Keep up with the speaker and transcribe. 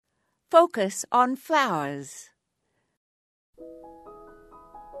Focus on flowers.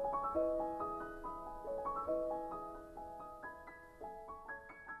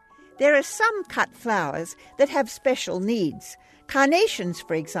 There are some cut flowers that have special needs. Carnations,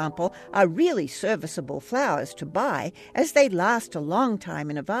 for example, are really serviceable flowers to buy as they last a long time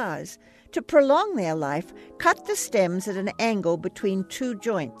in a vase. To prolong their life, cut the stems at an angle between two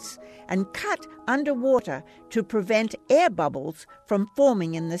joints and cut underwater to prevent air bubbles from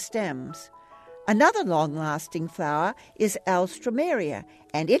forming in the stems. Another long-lasting flower is Alstroemeria,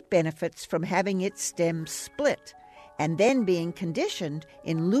 and it benefits from having its stems split and then being conditioned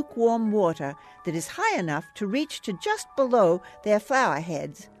in lukewarm water that is high enough to reach to just below their flower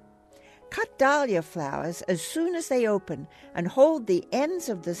heads. Cut dahlia flowers as soon as they open and hold the ends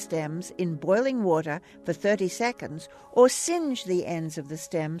of the stems in boiling water for 30 seconds or singe the ends of the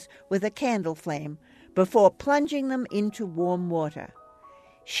stems with a candle flame before plunging them into warm water.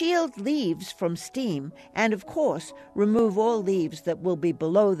 Shield leaves from steam and, of course, remove all leaves that will be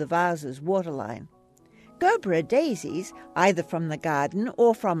below the vase's waterline. Gerbera daisies, either from the garden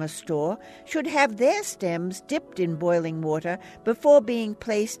or from a store, should have their stems dipped in boiling water before being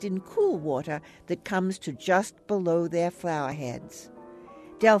placed in cool water that comes to just below their flower heads.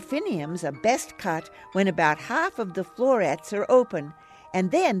 Delphiniums are best cut when about half of the florets are open, and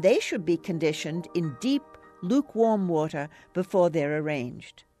then they should be conditioned in deep, lukewarm water before they're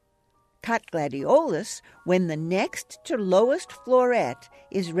arranged. Cut gladiolus when the next to lowest floret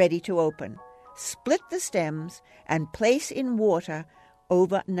is ready to open. Split the stems and place in water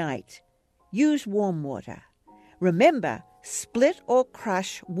overnight. Use warm water. Remember, split or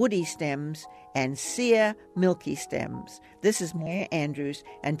crush woody stems and sear milky stems. This is Maya Andrews,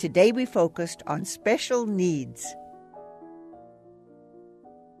 and today we focused on special needs.